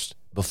comes first.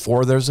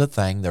 Before there's a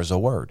thing, there's a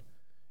Word.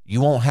 You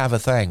won't have a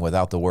thing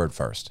without the Word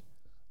first.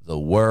 The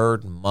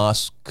Word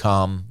must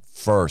come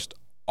first.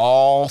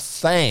 All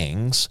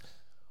things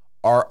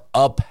are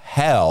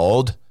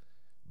upheld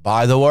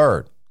by the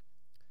Word.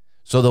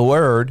 So the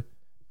Word,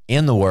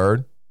 in the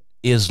Word,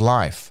 is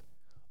life.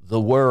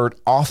 The Word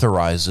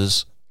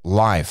authorizes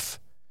life.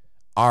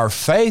 Our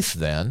faith,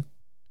 then,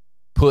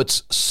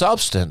 puts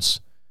substance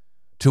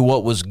to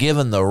what was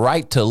given the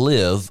right to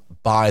live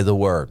by the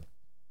Word.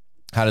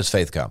 How does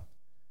faith come?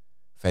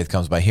 Faith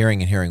comes by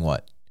hearing, and hearing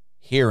what?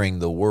 hearing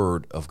the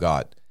word of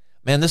God.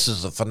 Man, this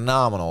is a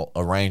phenomenal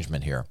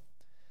arrangement here.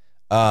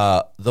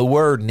 The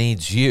word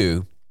needs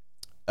you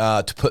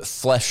to put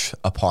flesh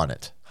upon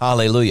it.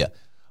 Hallelujah.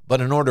 But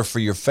in order for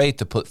your faith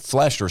to put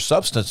flesh or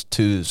substance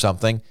to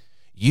something,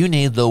 you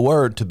need the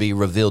word to be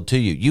revealed to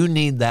you. You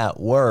need that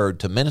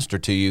word to minister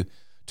to you,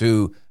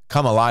 to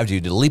come alive to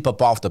you, to leap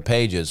up off the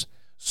pages,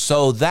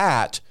 so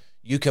that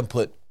you can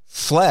put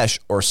flesh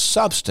or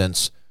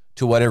substance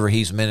to whatever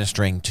he's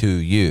ministering to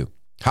you.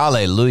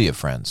 Hallelujah,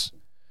 friends.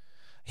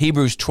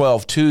 Hebrews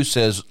 12:2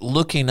 says,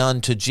 looking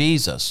unto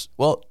Jesus.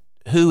 Well,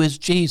 who is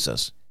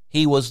Jesus?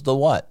 He was the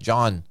what?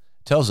 John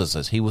tells us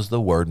this. He was the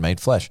Word made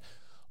flesh.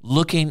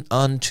 Looking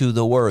unto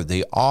the Word,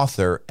 the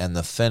author and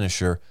the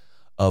finisher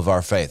of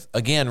our faith.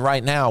 Again,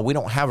 right now, we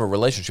don't have a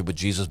relationship with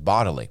Jesus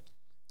bodily.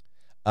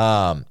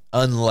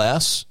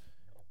 Unless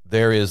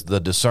there is the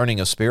discerning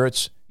of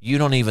spirits, you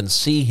don't even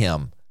see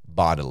him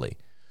bodily.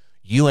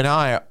 You and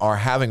I are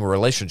having a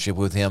relationship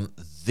with him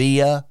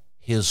via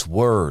his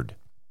word.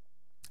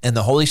 And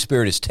the Holy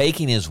Spirit is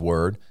taking his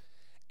word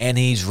and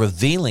he's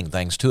revealing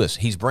things to us.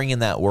 He's bringing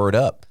that word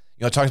up.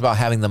 You know, it talks about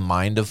having the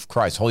mind of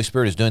Christ. Holy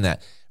Spirit is doing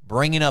that,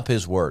 bringing up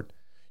his word.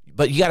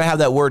 But you got to have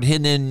that word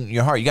hidden in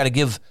your heart. You got to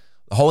give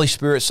the Holy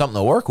Spirit something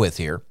to work with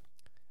here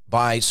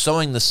by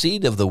sowing the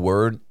seed of the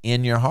word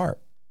in your heart.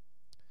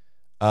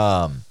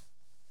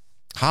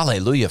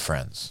 Hallelujah,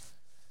 friends.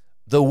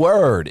 The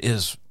word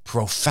is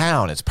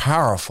profound. It's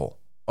powerful.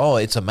 Oh,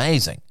 it's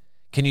amazing.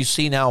 Can you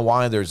see now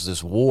why there's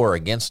this war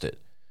against it?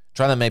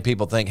 Trying to make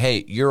people think,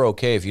 hey, you're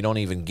okay if you don't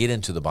even get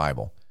into the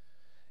Bible.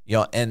 You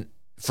know, and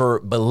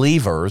for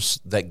believers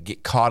that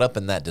get caught up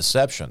in that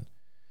deception,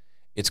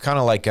 it's kind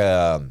of like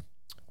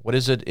what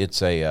is it?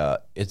 It's a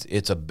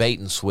bait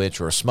and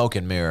switch or a smoke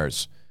and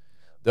mirrors.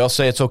 They'll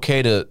say it's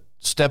okay to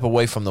step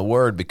away from the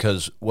word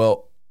because,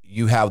 well,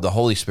 you have the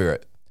Holy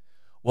Spirit.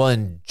 Well,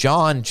 in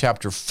John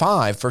chapter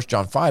 5, 1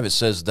 John 5, it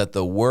says that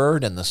the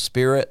word and the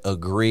spirit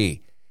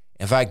agree.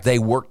 In fact, they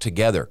work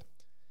together.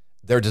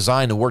 They're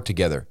designed to work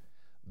together.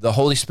 The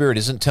Holy Spirit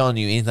isn't telling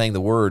you anything the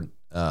word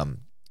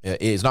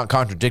is not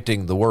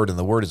contradicting the word, and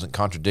the word isn't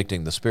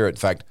contradicting the spirit. In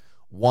fact,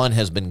 one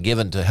has been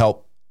given to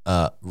help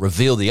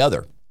reveal the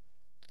other.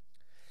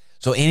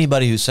 So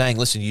anybody who's saying,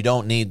 listen, you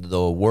don't need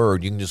the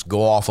word, you can just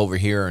go off over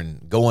here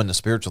and go into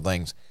spiritual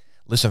things.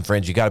 Listen,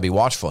 friends, you got to be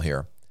watchful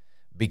here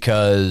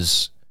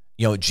because,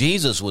 you know,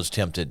 Jesus was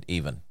tempted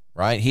even,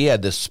 right? He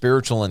had this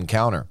spiritual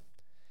encounter.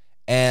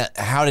 And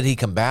how did he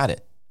combat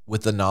it?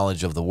 With the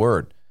knowledge of the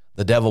word.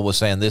 The devil was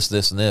saying this,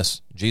 this, and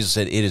this. Jesus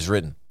said, it is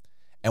written.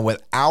 And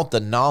without the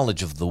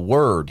knowledge of the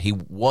word, he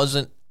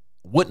wouldn't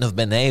have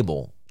been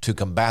able to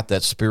combat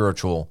that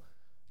spiritual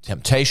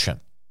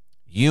temptation.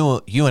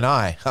 You and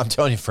I'm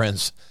telling you,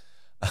 friends,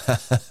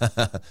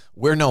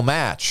 we're no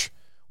match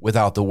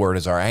without the word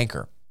as our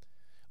anchor.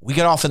 We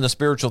get off in the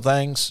spiritual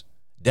things.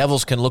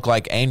 Devils can look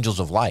like angels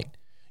of light.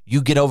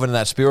 You get over in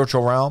that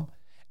spiritual realm,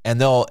 and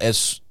they'll,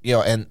 as you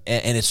know, and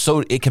it's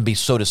so, it can be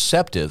so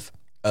deceptive,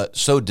 what's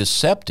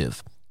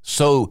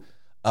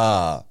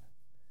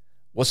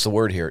the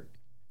word here?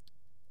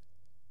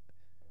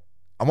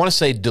 I want to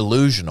say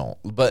delusional,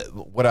 but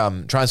what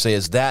I'm trying to say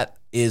is that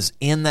is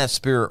in that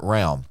spirit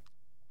realm,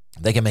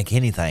 they can make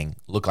anything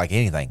look like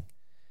anything.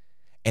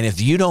 And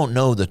if you don't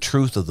know the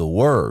truth of the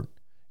word,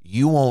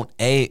 you won't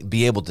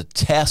be able to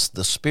test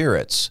the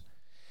spirits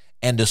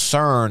and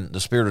discern the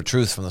spirit of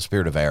truth from the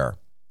spirit of error.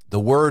 The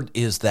word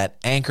is that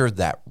anchor,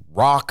 that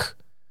rock.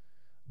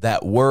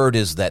 That word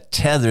is that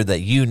tether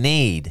that you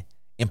need,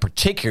 and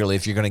particularly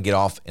if you're going to get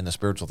off in the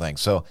spiritual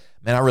things. So,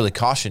 man, I really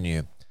caution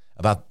you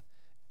about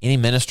any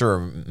minister or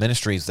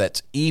ministries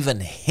that's even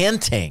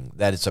hinting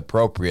that it's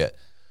appropriate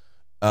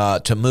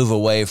to move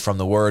away from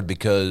the word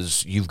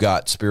because you've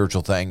got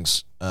spiritual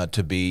things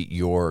to be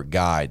your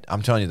guide.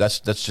 I'm telling you, that's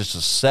just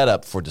a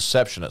setup for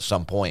deception at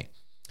some point.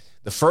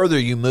 The further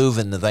you move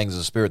in the things of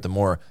the Spirit, the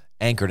more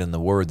anchored in the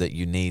word that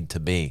you need to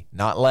be.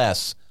 Not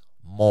less,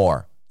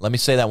 more. Let me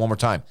say that one more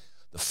time.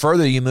 The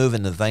further you move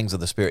in the things of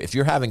the Spirit, if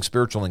you're having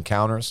spiritual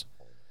encounters,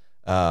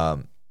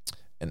 and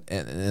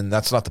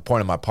that's not the point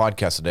of my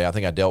podcast today. I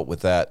think I dealt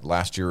with that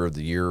last year or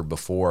the year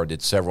before. I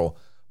did several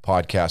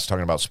podcasts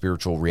talking about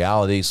spiritual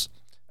realities.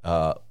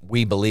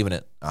 We believe in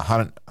it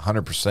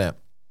 100%.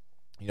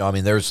 You know, I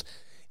mean, there's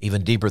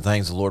even deeper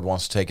things the Lord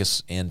wants to take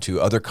us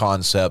into, other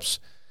concepts,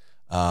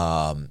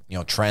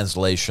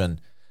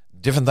 translation,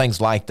 different things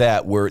like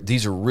that, where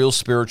these are real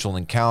spiritual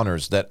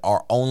encounters that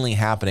are only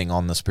happening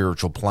on the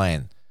spiritual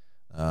plane.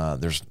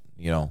 There's,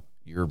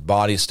 your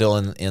body's still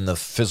in the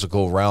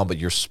physical realm, but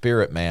your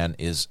spirit, man,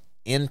 is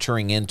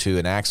entering into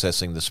and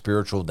accessing the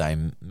spiritual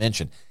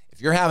dimension.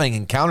 If you're having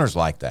encounters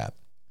like that,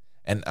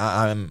 and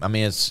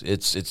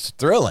it's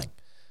thrilling,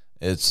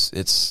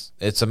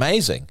 it's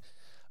amazing.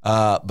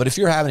 But if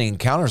you're having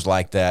encounters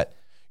like that,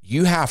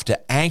 you have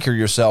to anchor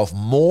yourself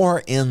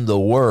more in the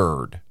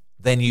word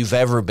than you've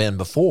ever been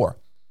before,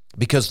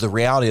 because the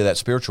reality of that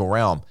spiritual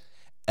realm,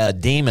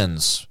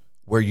 demons,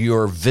 where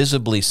you're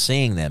visibly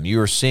seeing them,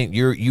 you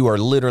are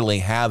literally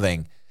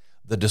having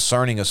the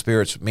discerning of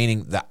spirits,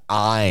 meaning the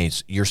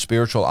eyes, your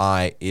spiritual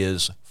eye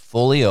is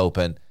fully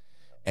open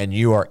and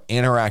you are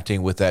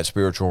interacting with that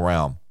spiritual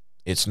realm.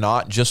 It's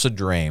not just a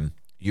dream.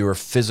 You are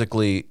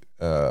physically,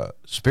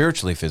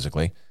 spiritually,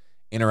 physically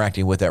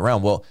interacting with that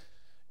realm. Well,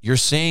 you're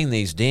seeing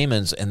these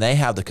demons and they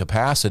have the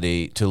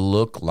capacity to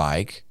look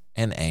like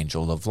an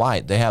angel of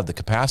light. They have the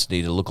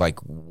capacity to look like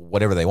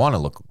whatever they want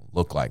to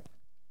look like.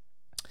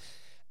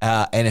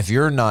 And if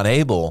you're not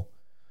able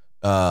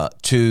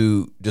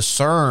to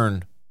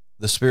discern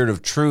the spirit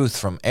of truth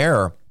from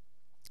error,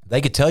 they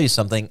could tell you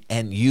something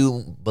and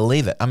you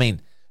believe it. I mean,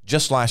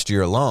 just last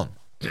year alone,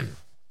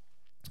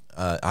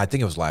 I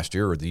think it was last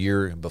year or the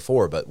year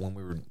before, but when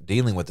we were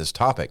dealing with this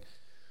topic,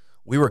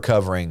 we were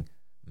covering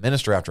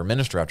minister after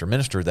minister after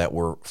minister that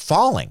were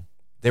falling.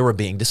 They were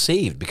being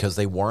deceived because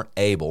they weren't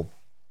able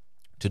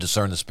to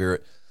discern the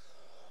spirit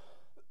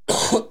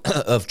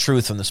of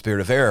truth from the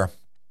spirit of error.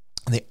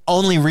 And the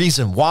only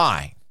reason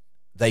why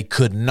they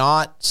could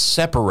not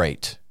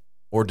separate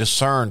or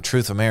discern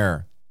truth from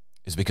error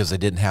is because they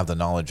didn't have the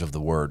knowledge of the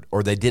word,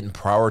 or they didn't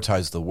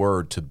prioritize the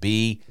word to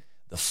be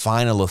the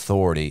final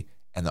authority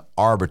and the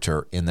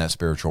arbiter in that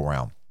spiritual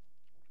realm.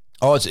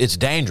 Oh, it's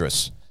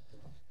dangerous.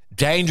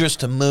 Dangerous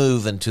to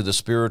move into the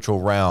spiritual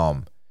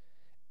realm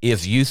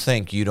if you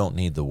think you don't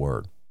need the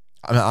word.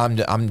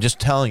 I'm just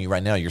telling you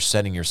right now, you're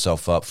setting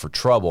yourself up for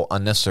trouble,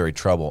 unnecessary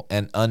trouble,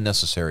 and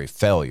unnecessary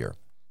failure.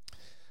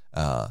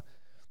 In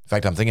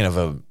fact, I'm thinking of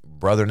a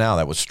brother now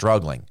that was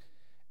struggling.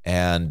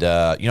 And,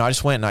 I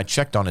just went and I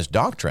checked on his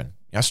doctrine.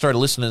 I started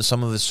listening to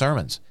some of his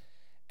sermons.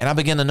 And I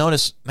began to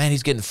notice, man,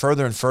 he's getting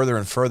further and further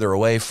and further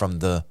away from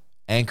the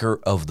anchor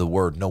of the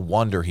word. No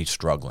wonder he's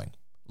struggling.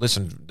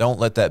 Listen, don't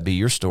let that be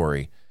your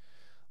story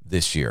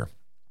this year.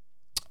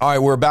 All right,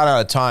 we're about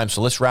out of time,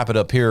 so let's wrap it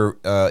up here.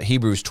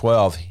 Hebrews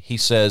 12, he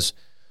says,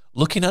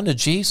 looking unto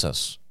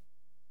Jesus.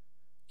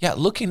 Yeah,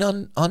 looking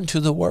unto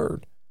the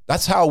word.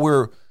 That's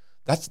how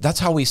that's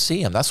how we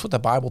see him. That's what the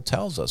Bible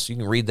tells us. You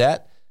can read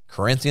that,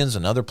 Corinthians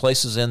and other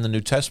places in the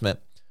New Testament.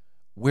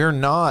 We're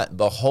not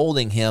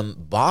beholding him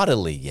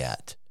bodily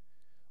yet.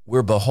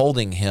 We're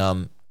beholding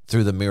him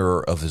through the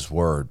mirror of his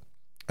word.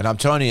 And I'm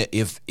telling you,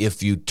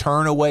 if you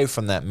turn away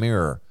from that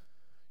mirror,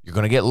 you're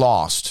going to get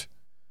lost.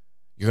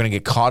 You're going to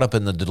get caught up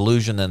in the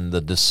delusion and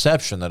the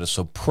deception that is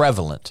so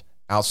prevalent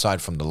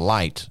outside from the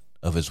light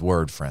of his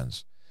word,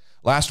 friends.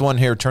 Last one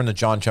here, turn to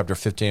John chapter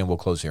 15, and we'll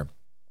close here.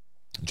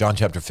 John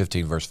chapter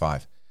 15, verse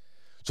 5.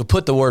 So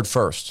put the word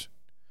first.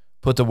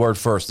 Put the word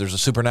first. There's a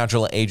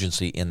supernatural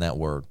agency in that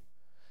word.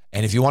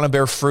 And if you want to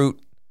bear fruit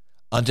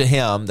unto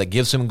him that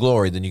gives him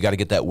glory, then you got to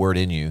get that word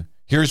in you.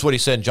 Here's what he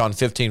said in John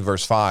 15,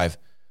 verse 5.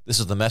 This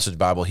is the Message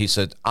Bible. He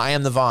said, I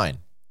am the vine.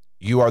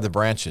 You are the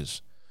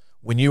branches.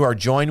 When you are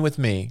joined with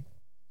me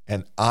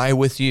and I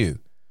with you,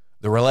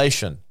 the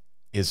relation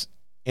is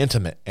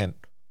intimate and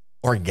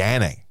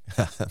organic.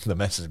 The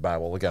Message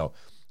Bible, look how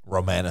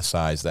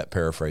romanticized that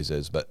paraphrase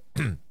is. But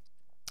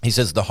he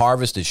says, the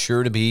harvest is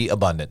sure to be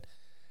abundant.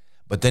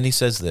 But then he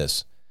says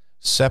this,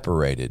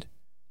 separated,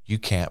 you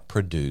can't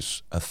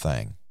produce a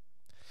thing.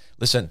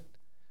 Listen,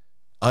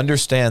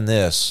 understand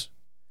this,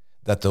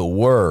 that the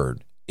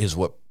word is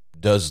what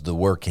does the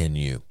work in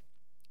you.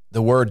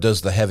 The word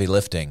does the heavy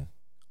lifting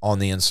on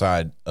the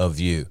inside of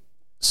you.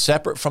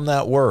 Separate from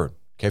that word.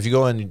 Okay, if you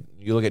go and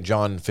you look at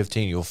John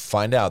 15, you'll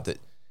find out that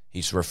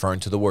he's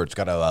referring to the word. It's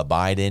got to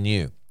abide in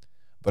you.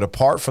 But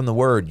apart from the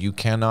word, you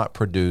cannot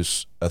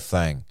produce a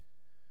thing.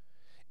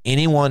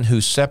 Anyone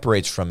who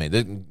separates from me,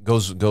 that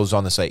goes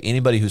on to say,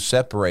 anybody who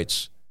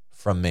separates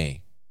from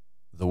me,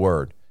 the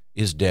word,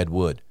 is dead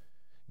wood,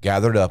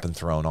 gathered up and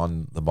thrown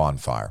on the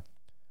bonfire.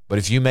 But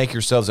if you make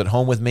yourselves at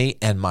home with me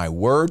and my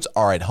words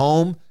are at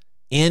home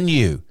in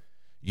you,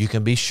 you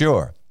can be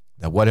sure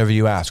that whatever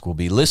you ask will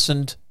be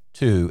listened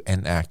to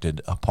and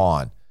acted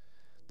upon.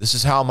 This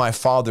is how my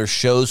Father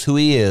shows who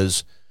he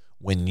is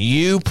when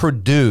you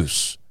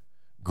produce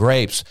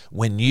grapes,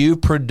 when you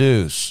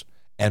produce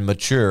and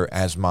mature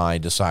as my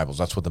disciples.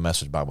 That's what the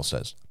Message Bible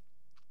says.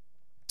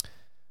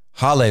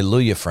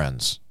 Hallelujah,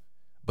 friends.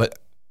 But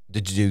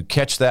did you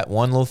catch that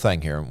one little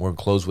thing here? We're going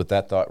to close with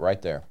that thought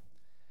right there.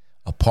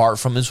 Apart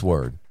from his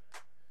word,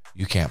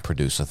 you can't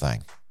produce a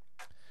thing.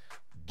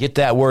 Get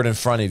that word in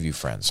front of you,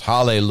 friends.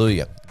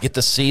 Hallelujah. Get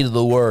the seed of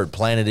the word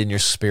planted in your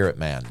spirit,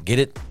 man. Get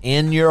it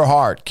in your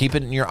heart. Keep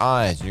it in your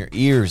eyes and your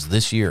ears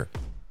this year.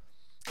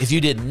 If you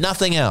did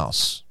nothing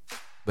else,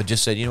 but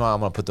just said, you know what, I'm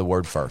going to put the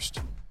word first.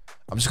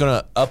 I'm just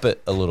going to up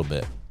it a little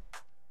bit.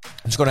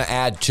 I'm just going to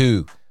add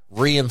to,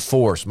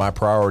 reinforce my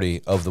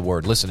priority of the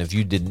word. Listen, if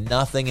you did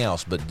nothing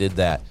else but did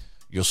that,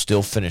 you'll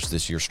still finish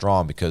this year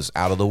strong, because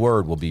out of the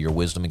word will be your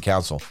wisdom and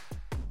counsel.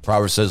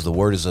 Proverbs says the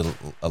word is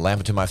a lamp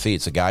unto my feet.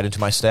 It's a guide unto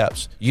my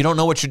steps. You don't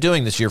know what you're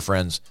doing this year,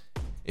 friends,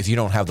 if you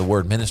don't have the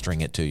word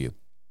ministering it to you.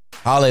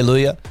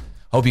 Hallelujah.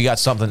 Hope you got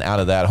something out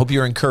of that. Hope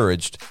you're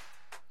encouraged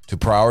to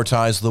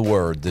prioritize the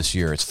word this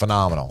year. It's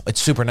phenomenal. It's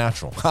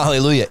supernatural.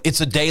 Hallelujah.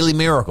 It's a daily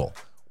miracle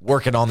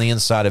working on the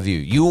inside of you.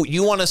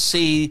 You want to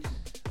see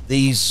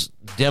these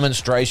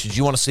demonstrations.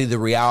 You want to see the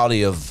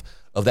reality of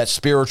of that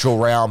spiritual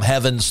realm,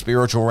 heaven's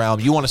spiritual realm.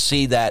 You want to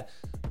see that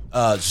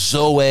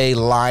Zoe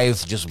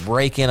life just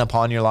break in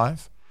upon your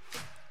life?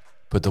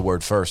 Put the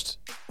word first,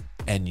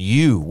 and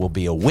you will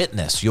be a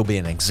witness. You'll be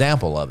an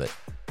example of it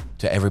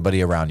to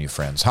everybody around you,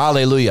 friends.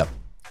 Hallelujah.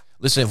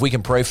 Listen, if we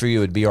can pray for you,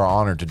 it'd be our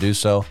honor to do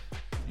so.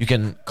 You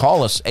can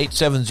call us,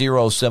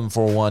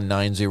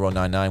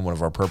 870-741-9099. One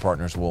of our prayer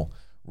partners will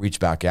reach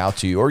back out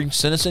to you. Or you can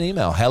send us an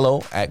email,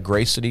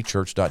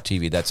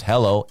 hello@gracecitychurch.tv. That's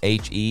hello,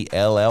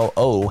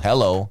 H-E-L-L-O,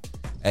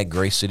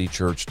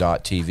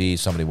 hello@gracecitychurch.tv.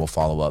 Somebody will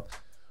follow up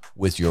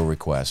with your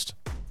request.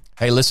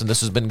 Hey, listen,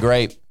 this has been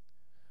great.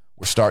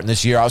 We're starting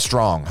this year out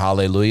strong.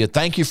 Hallelujah.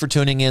 Thank you for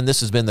tuning in. This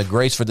has been the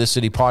Grace for This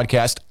City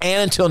podcast.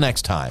 And until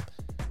next time,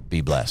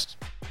 be blessed.